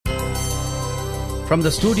from the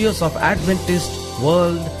studios of Adventist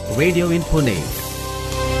World Radio in Pune.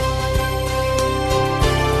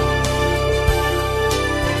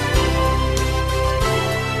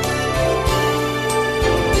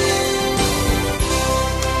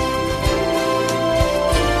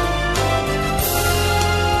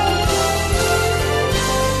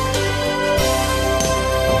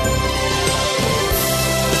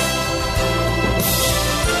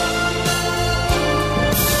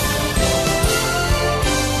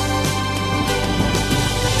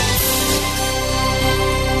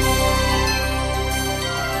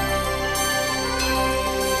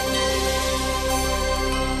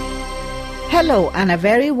 Hello and a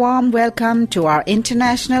very warm welcome to our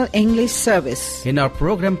International English Service. In our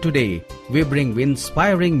program today, we bring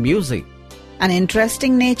inspiring music, An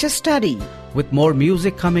interesting nature study. with more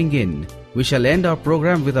music coming in. We shall end our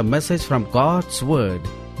program with a message from God's Word.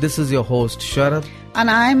 This is your host Sharad, And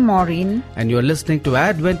I'm Maureen. and you're listening to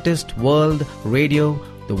Adventist World Radio,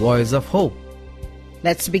 the voice of hope.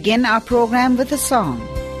 Let's begin our program with a song.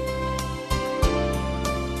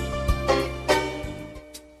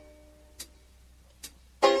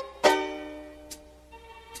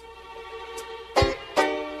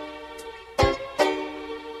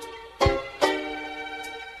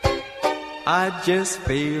 I just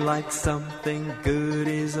feel like something good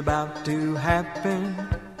is about to happen.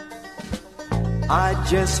 I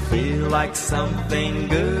just feel like something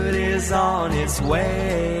good is on its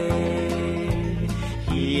way.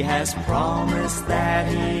 He has promised that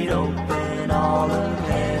he'd open all of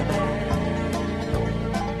heaven.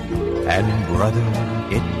 And brother,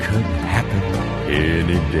 it could happen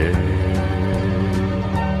any day.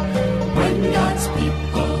 When God's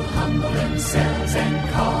people humble themselves and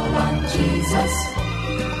call on Jesus,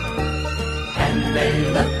 and they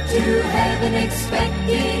look to heaven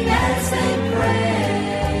expecting as they pray,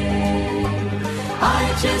 I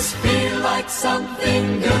just feel like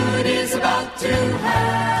something good is about to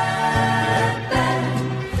happen.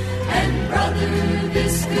 And brother,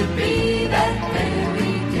 this could be that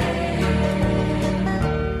very day.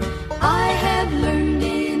 I have learned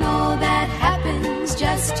in all that happens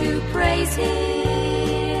just to praise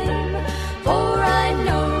Him, for I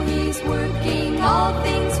know He's working all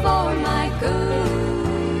things for my good.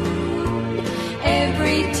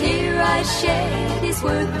 Every tear I shed is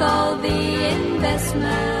worth all the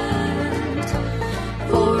investment,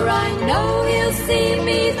 for I know He'll see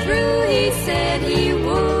me through. He said He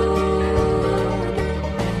would.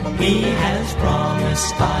 He has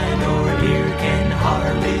promised, eye nor ear can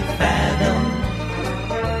hardly fathom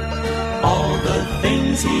all the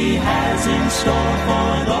things He has in store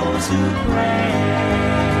for those who pray.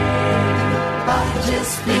 I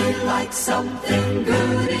just feel like something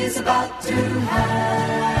good is about to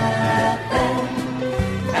happen.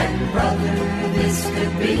 And brother, this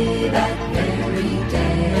could be that very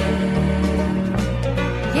day.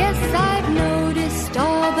 Yes, I've noticed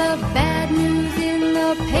all the bad news in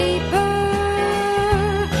the paper,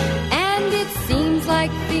 and it seems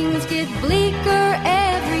like things get bleaker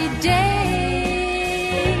every day.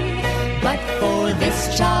 But for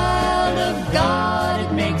this child of God,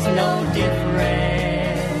 it makes no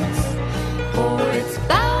difference, for it's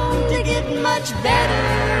bound to get much better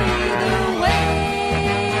either way.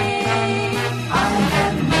 I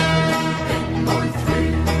have never been more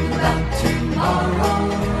thrilled about tomorrow.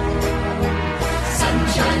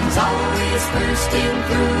 Sunshine's always bursting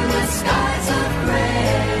through the skies of gray.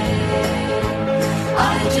 I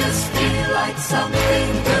just feel like something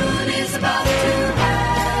good is about to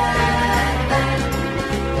happen.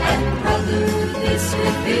 And brother, this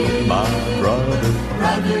could be My brother,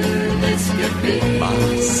 brother, this could be my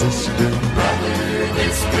sister, brother,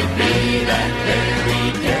 this could be that very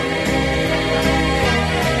day.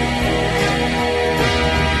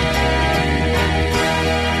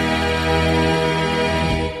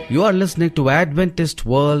 You are listening to Adventist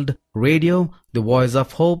World Radio, the voice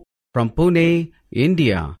of hope, from Pune,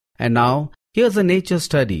 India. And now, here's a nature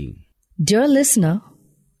study. Dear listener,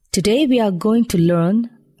 today we are going to learn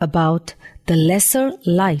about the lesser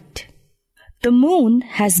light. The moon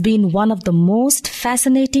has been one of the most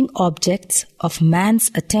fascinating objects of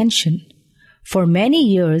man's attention. For many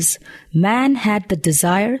years, man had the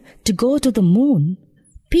desire to go to the moon.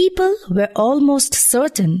 People were almost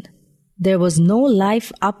certain there was no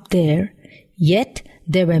life up there, yet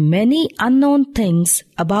there were many unknown things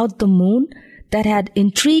about the moon that had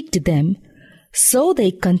intrigued them, so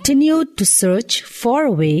they continued to search for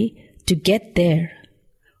a way to get there.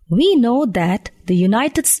 We know that the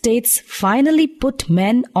United States finally put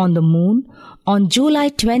men on the moon on July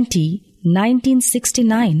 20,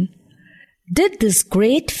 1969. Did this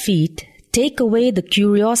great feat take away the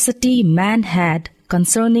curiosity man had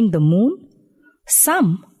concerning the moon?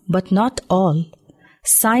 Some, but not all.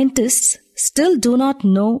 Scientists still do not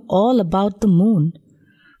know all about the moon.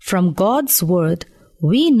 From God's word,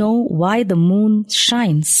 we know why the moon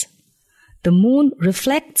shines. The moon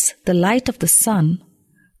reflects the light of the sun.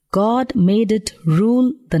 God made it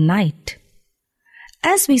rule the night.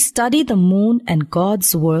 As we study the moon and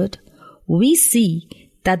God's word, we see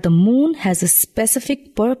that the moon has a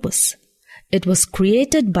specific purpose. It was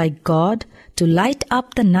created by God to light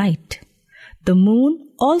up the night. The moon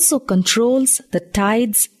also controls the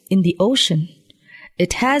tides in the ocean.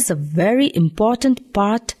 It has a very important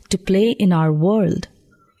part to play in our world.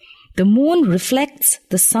 The moon reflects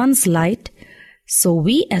the sun's light, so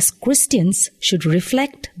we as Christians should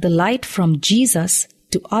reflect the light from Jesus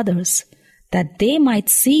to others, that they might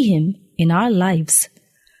see him in our lives.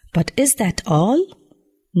 But is that all?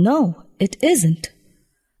 No, it isn't.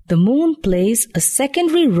 The moon plays a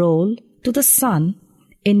secondary role to the sun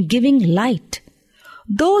in giving light.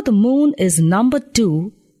 Though the moon is number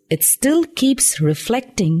 2, it still keeps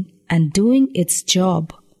reflecting and doing its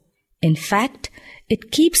job. In fact,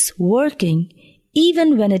 it keeps working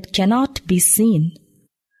even when it cannot be seen.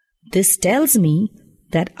 This tells me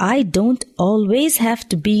that I don't always have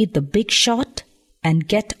to be the big shot and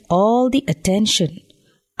get all the attention.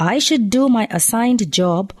 I should do my assigned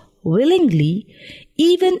job willingly,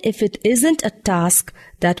 even if it isn't a task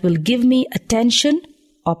that will give me attention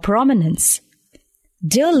or prominence.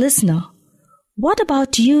 Dear listener, what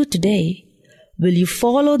about you today? Will you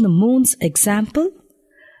follow the moon's example?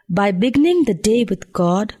 By beginning the day with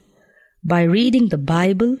God, by reading the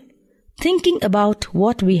Bible, thinking about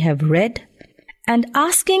what we have read, and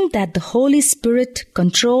asking that the Holy Spirit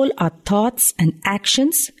control our thoughts and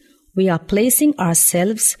actions, we are placing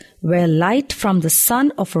ourselves where light from the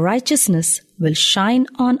Sun of Righteousness will shine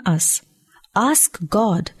on us. Ask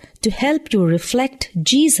God to help you reflect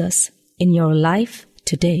Jesus in your life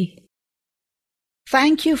today.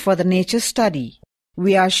 Thank you for the nature study.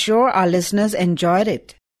 We are sure our listeners enjoyed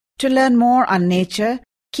it. To learn more on nature,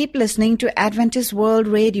 keep listening to Adventist World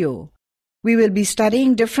Radio. We will be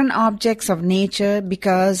studying different objects of nature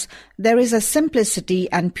because there is a simplicity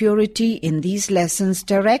and purity in these lessons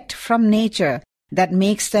direct from nature that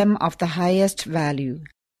makes them of the highest value.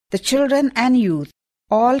 The children and youth,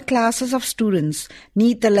 all classes of students,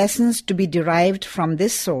 need the lessons to be derived from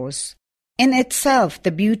this source. In itself,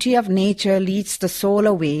 the beauty of nature leads the soul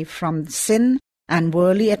away from sin and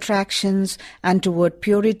worldly attractions and toward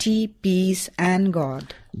purity, peace, and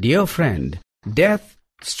God. Dear friend, death,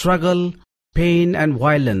 struggle, pain and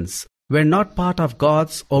violence were not part of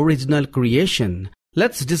God's original creation.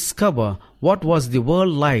 Let's discover what was the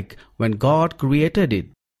world like when God created it.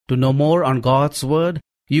 To know more on God's Word,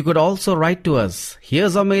 you could also write to us.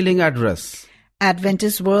 Here's our mailing address.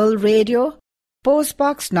 Adventist World Radio, Post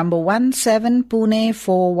Box number 17, Pune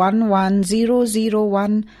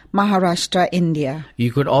 411001, Maharashtra, India.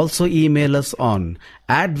 You could also email us on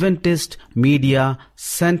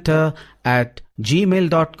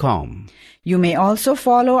adventistmediacenter@gmail.com. You may also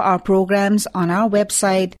follow our programs on our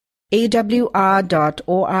website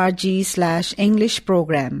awr.org/English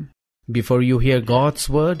program. Before you hear God's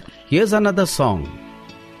Word, here's another song.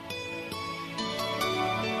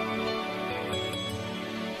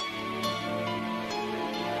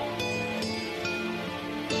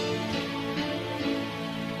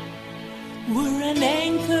 We're an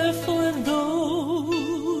anchor for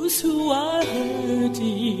those who are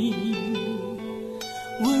hurting.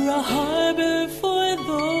 We're a harbor for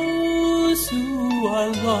those who are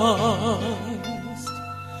lost.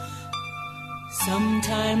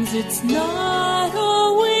 Sometimes it's not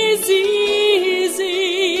always easy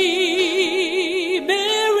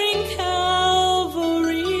bearing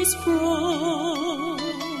Calvary's cross.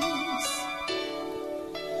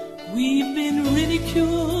 We've been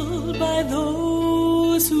ridiculed by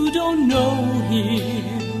those who don't know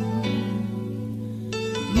Him,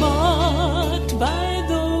 mocked by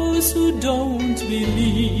those who don't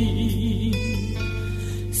believe.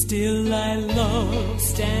 Still I love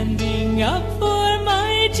standing up for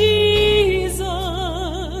my Jesus,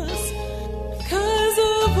 'cause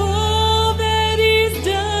of all that He's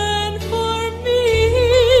done for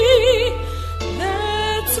me.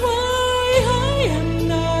 That's why I am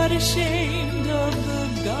not ashamed of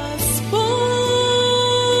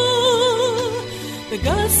the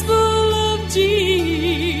gospel of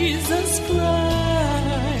Jesus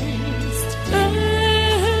Christ.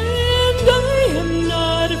 And I am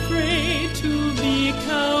not afraid to be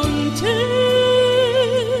counted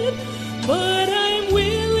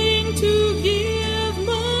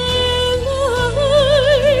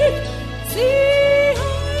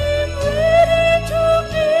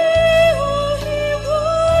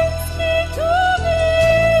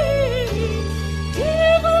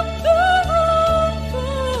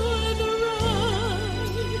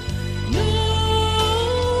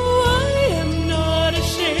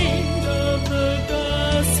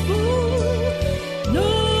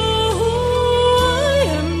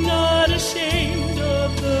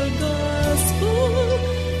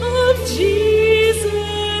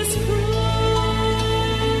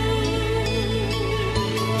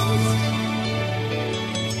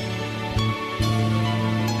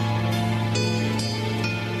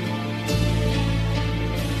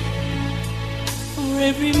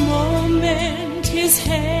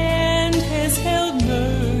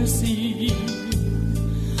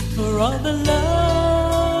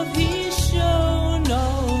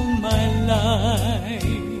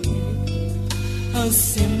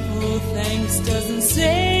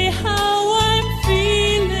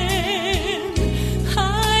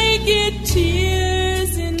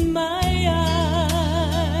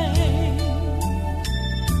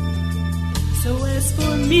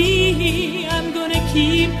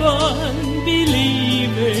on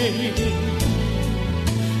believing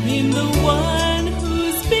in the one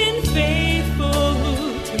who's been faithful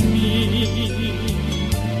to me.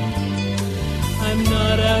 I'm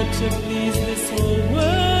not out to please this whole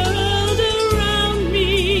world around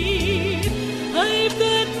me. I've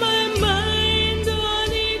got my mind on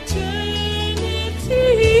eternity.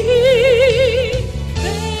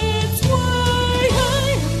 That's why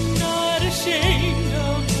I am not ashamed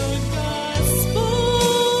of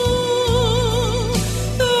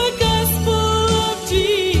the gospel of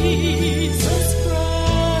Jesus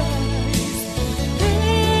Christ.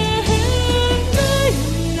 And I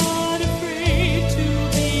am not afraid to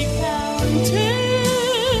be counted,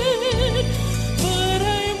 but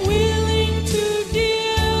I'm willing to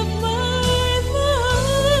give my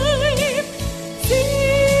life.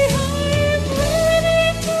 See, I'm ready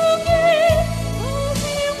to give all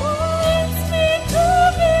He wants me to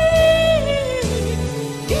be.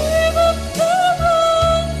 Give up the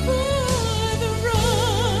wrong for the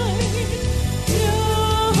right. No,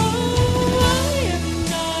 I am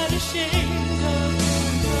not ashamed of the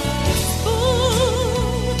gospel.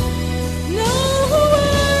 No,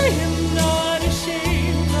 I am not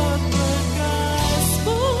ashamed of the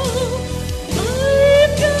gospel.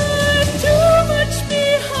 I've got too much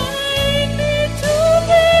behind me to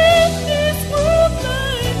make this world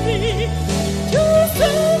blind me. To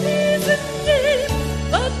some He's a name,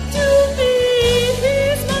 but to me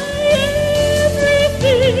He's my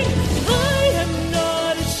everything. I am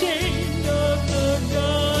not ashamed of the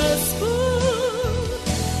gospel.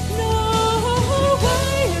 No, I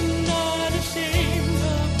am not ashamed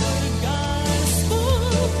of the gospel.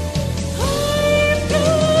 I've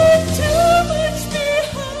got too much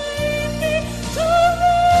behind me to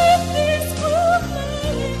let this world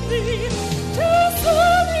blind me. To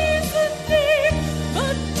some He's a name,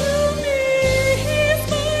 but to me He's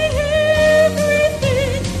my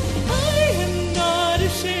everything. I am not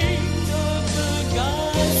ashamed of the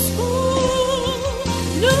gospel.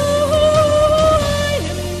 No, I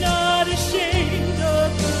am not ashamed of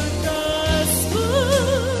the gospel.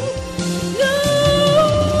 No,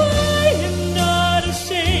 I am not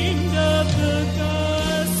ashamed of the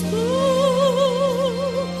gospel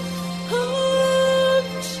of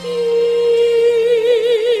Jesus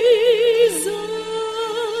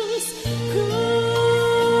Christ.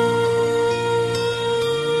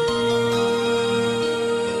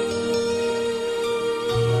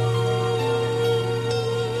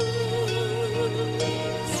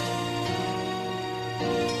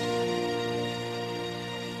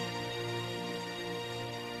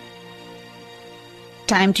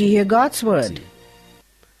 Time to hear God's Word.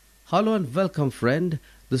 Hello and welcome, friend.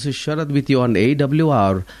 This is Sharad with you on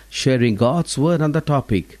AWR, sharing God's Word on the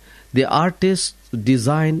topic, The Artist's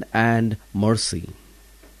Design and Mercy.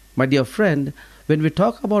 My dear friend, when we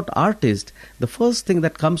talk about artist, the first thing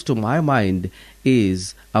that comes to my mind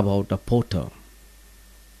is about a potter.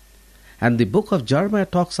 And the book of Jeremiah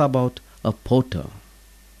talks about a potter.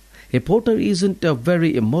 A potter isn't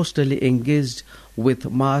very emotionally engaged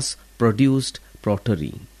with mass-produced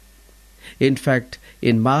pottery. In fact,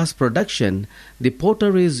 in mass production, the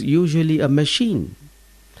potter is usually a machine.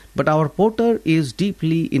 But our potter is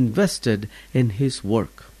deeply invested in his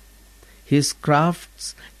work. He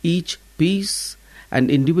crafts each piece and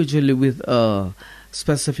individually with a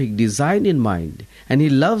specific design in mind, and he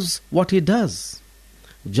loves what he does.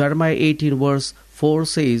 Jeremiah 18 verse 4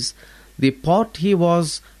 says, "The pot he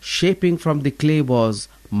was shaping from the clay was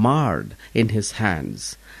marred in his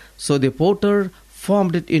hands. So the potter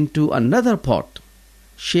formed it into another pot,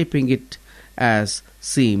 shaping it as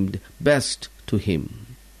seemed best to him."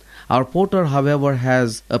 Our potter, however,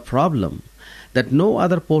 has a problem that no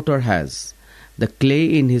other potter has. The clay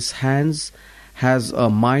in his hands has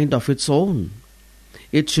a mind of its own.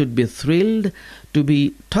 It should be thrilled to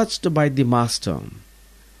be touched by the master,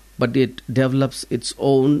 but it develops its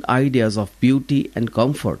own ideas of beauty and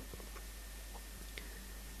comfort.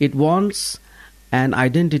 It wants an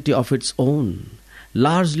identity of its own,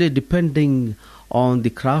 largely depending on the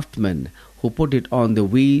craftsman who put it on the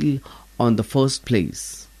wheel on the first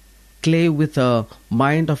place. Clay with a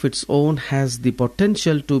mind of its own has the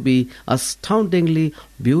potential to be astoundingly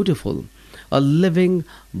beautiful, a living,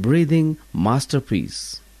 breathing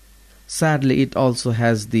masterpiece. Sadly, it also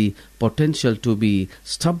has the potential to be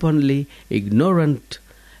stubbornly ignorant,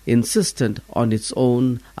 insistent on its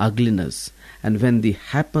own ugliness. And when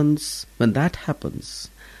that happens,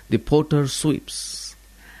 the potter sweeps.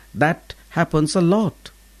 That happens a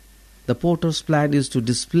lot. The potter's plan is to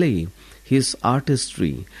display his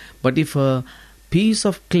artistry, but if a piece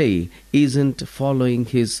of clay isn't following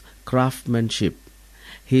his craftsmanship,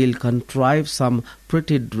 he'll contrive some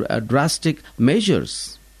pretty drastic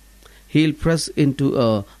measures. He'll press into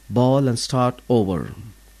a ball and start over.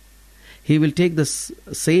 He will take the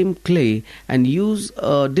same clay and use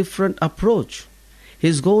a different approach.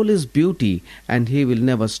 His goal is beauty, and he will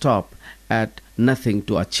never stop at nothing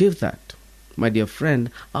to achieve that. My dear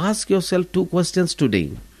friend, ask yourself 2 questions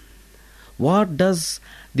today. What does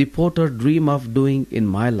the potter dream of doing in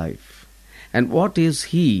my life? And what is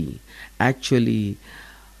he actually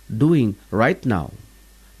doing right now?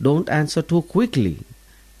 Don't answer too quickly.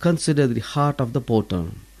 Consider the heart of the potter,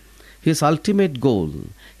 his ultimate goal,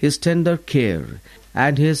 his tender care,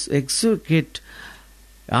 and his exquisite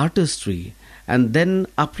artistry, and then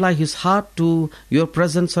apply his heart to your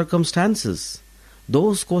present circumstances.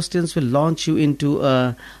 Those questions will launch you into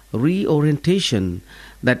a reorientation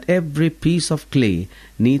that every piece of clay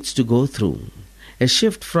needs to go through. A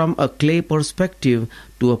shift from a clay perspective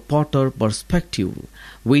to a potter perspective.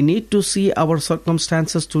 We need to see our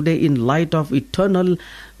circumstances today in light of eternal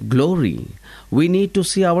glory. We need to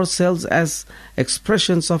see ourselves as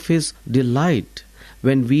expressions of His delight.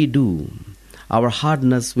 When we do, our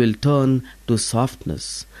hardness will turn to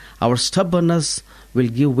softness. Our stubbornness will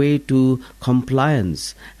give way to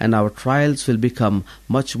compliance, and our trials will become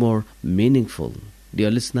much more meaningful.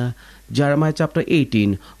 Dear listener, Jeremiah chapter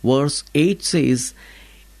 18 verse 8 says,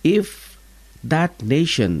 "If that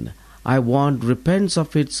nation I want repents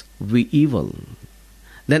of its evil,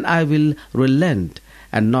 then I will relent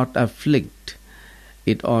and not afflict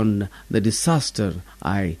it on the disaster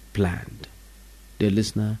I planned." Dear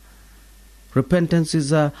listener, repentance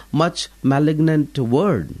is a much malignant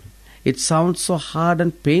word. It sounds so hard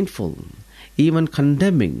and painful, even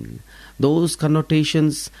condemning. Those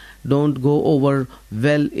connotations don't go over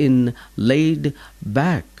well in laid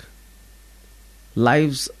back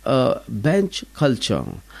lives, a bench culture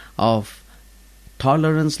of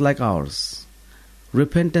tolerance like ours.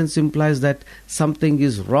 Repentance implies that something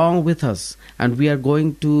is wrong with us, and we are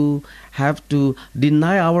going to have to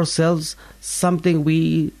deny ourselves something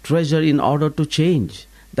we treasure in order to change.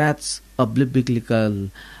 That's a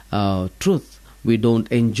biblical truth we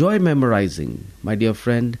don't enjoy memorizing. My dear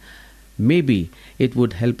friend, maybe it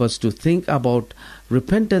would help us to think about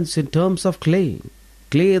repentance in terms of clay.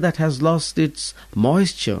 Clay that has lost its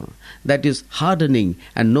moisture, that is hardening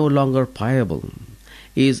and no longer pliable,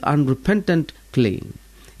 is unrepentant clay.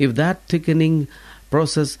 If that thickening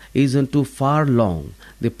process isn't too far along,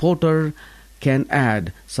 the potter can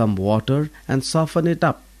add some water and soften it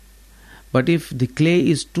up. But if the clay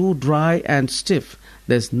is too dry and stiff,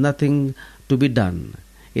 there's nothing to be done.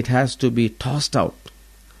 It has to be tossed out.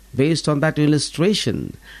 Based on that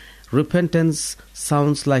illustration, repentance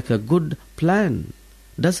sounds like a good plan,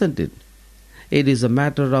 doesn't it? It is a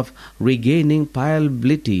matter of regaining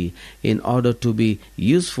pliability in order to be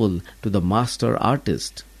useful to the master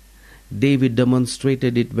artist. David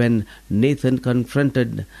demonstrated it when Nathan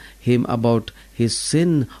confronted him about his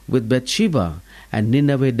sin with Bathsheba, and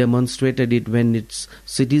Nineveh demonstrated it when its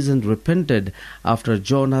citizens repented after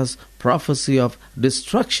Jonah's prophecy of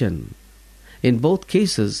destruction. In both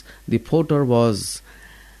cases, the potter was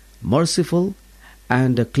merciful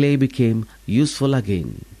and the clay became useful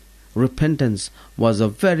again. Repentance was a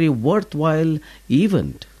very worthwhile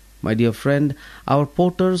event. My dear friend, our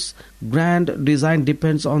potter's grand design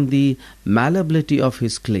depends on the malleability of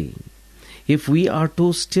his clay. If we are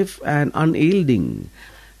too stiff and unyielding,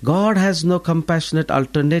 God has no compassionate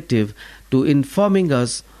alternative to informing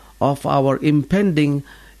us of our impending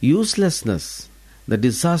uselessness, the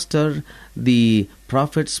disaster the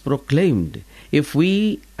prophets proclaimed. If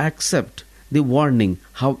we accept the warning,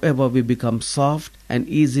 however, we become soft and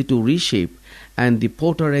easy to reshape, and the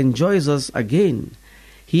potter enjoys us again.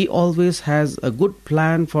 He always has a good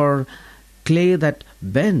plan for clay that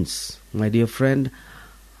bends. My dear friend,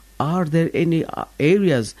 are there any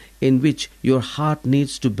areas in which your heart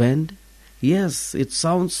needs to bend? Yes, it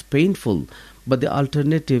sounds painful, but the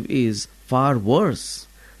alternative is far worse.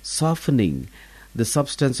 Softening the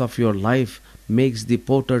substance of your life makes the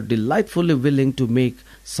potter delightfully willing to make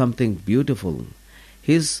something beautiful.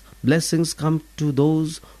 His blessings come to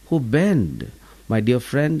those who bend. My dear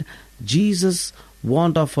friend, Jesus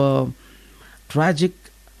warned of a tragic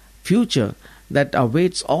future that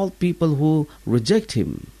awaits all people who reject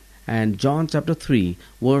him. And John chapter 3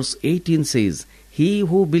 verse 18 says, "He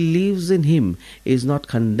who believes in him is not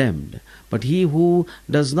condemned, but he who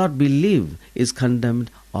does not believe is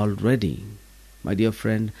condemned already." My dear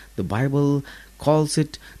friend, the Bible calls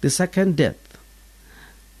it the second death,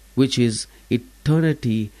 which is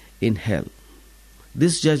eternity in hell.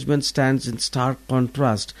 This judgment stands in stark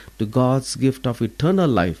contrast to God's gift of eternal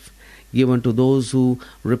life given to those who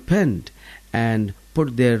repent and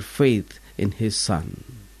put their faith in His Son.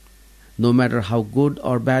 No matter how good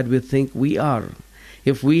or bad we think we are,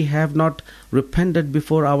 if we have not repented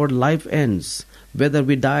before our life ends, whether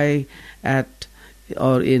we die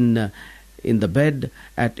in the bed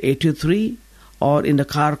at 83 or in a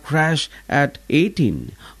car crash at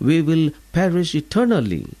 18, we will perish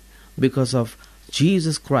eternally. Because of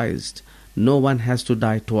Jesus Christ, no one has to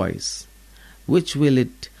die twice. Which will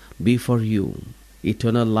it be for you,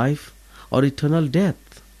 eternal life or eternal death?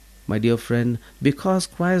 My dear friend, because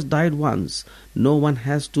Christ died once, no one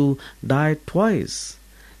has to die twice.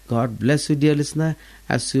 God bless you, dear listener,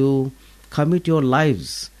 as you commit your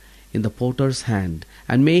lives in the potter's hand,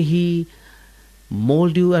 and may He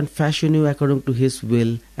mold you and fashion you according to His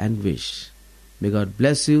will and wish. May God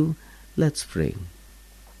bless you. Let's pray.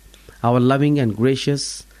 Our loving and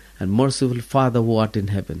gracious and merciful Father who art in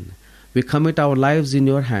heaven, we commit our lives in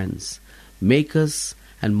your hands. Make us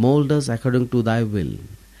and mold us according to thy will.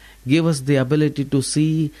 Give us the ability to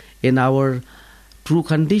see in our true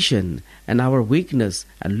condition and our weakness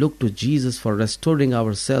and look to Jesus for restoring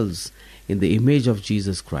ourselves in the image of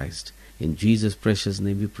Jesus Christ. In Jesus' precious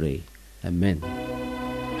name we pray. Amen.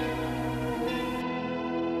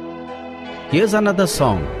 Here's another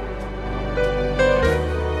song.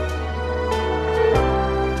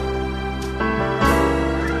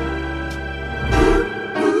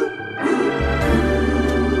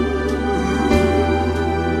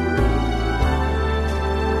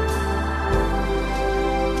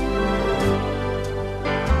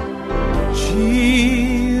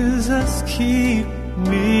 Jesus, keep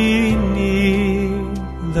me near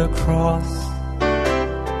the cross,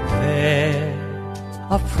 there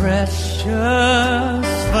a precious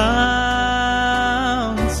fountain,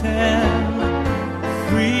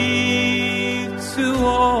 free to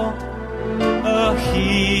all, a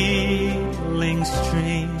healing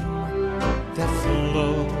stream that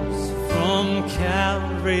flows from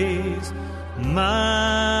Calvary's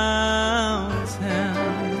mountain.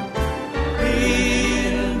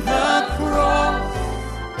 In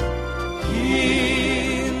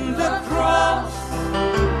the cross,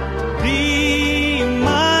 be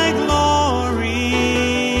my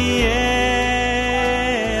glory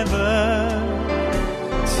ever,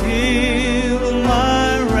 till my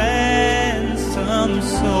ransomed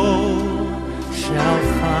soul shall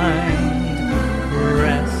find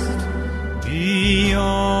rest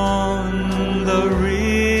beyond the river.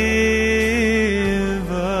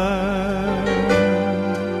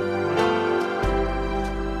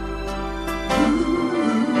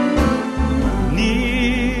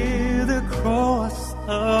 Near the cross,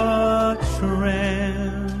 a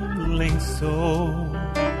trembling soul,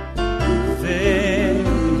 there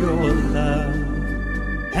your love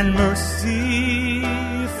and mercy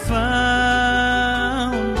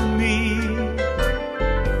found me.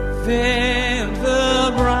 There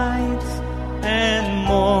the bright and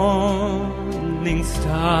morning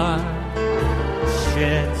star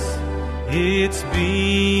sheds its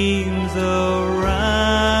beams around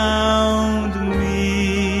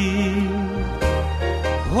me.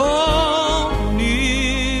 Oh,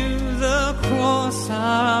 near the cross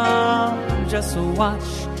I'll just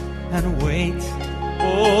watch and wait,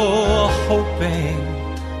 oh, hoping,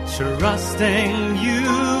 trusting you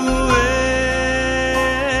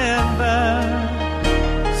ever,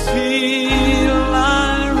 till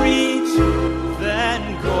I reach that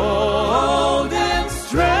golden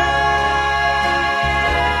strand,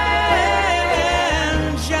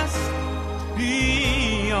 just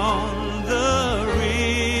beyond the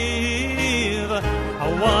river. I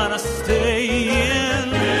wanna stay in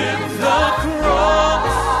the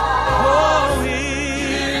cross, oh,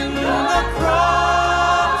 in the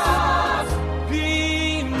cross,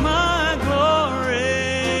 be my glory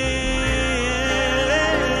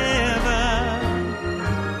ever,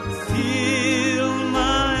 till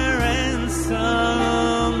my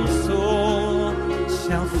ransomed soul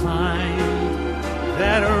shall find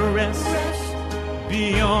that rest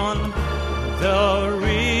beyond the river.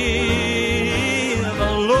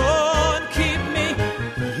 Lord, keep me in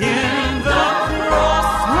the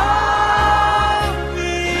cross,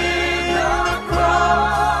 in the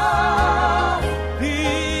cross, be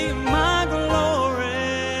my glory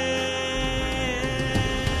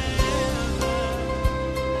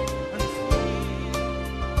ever.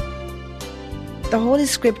 The Holy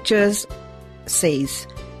Scriptures says,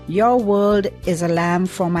 "Your word is a lamp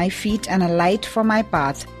for my feet and a light for my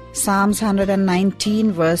path." Psalms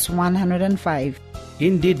 119 verse 105.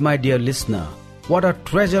 Indeed, my dear listener, what a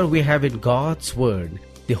treasure we have in God's Word.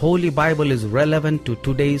 The Holy Bible is relevant to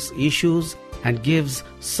today's issues and gives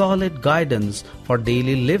solid guidance for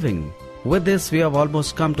daily living. With this, we have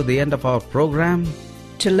almost come to the end of our program.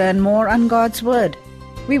 To learn more on God's Word,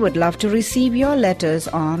 we would love to receive your letters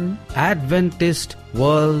on Adventist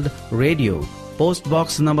World Radio, Post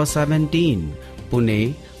Box number 17,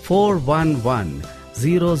 Pune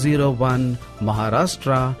 411001,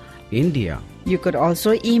 Maharashtra, India. You could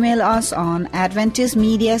also email us on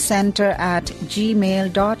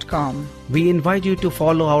adventistmediacenter@gmail.com. We invite you to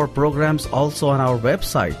follow our programs also on our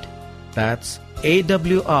website. That's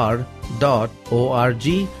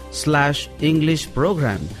awr.org/English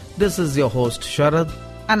program. This is your host Sharad.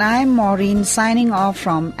 And I'm Maureen signing off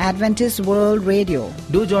from Adventist World Radio.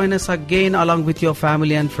 Do join us again along with your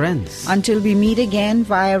family and friends. Until we meet again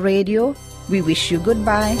via radio, we wish you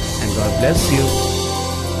goodbye. And God bless you.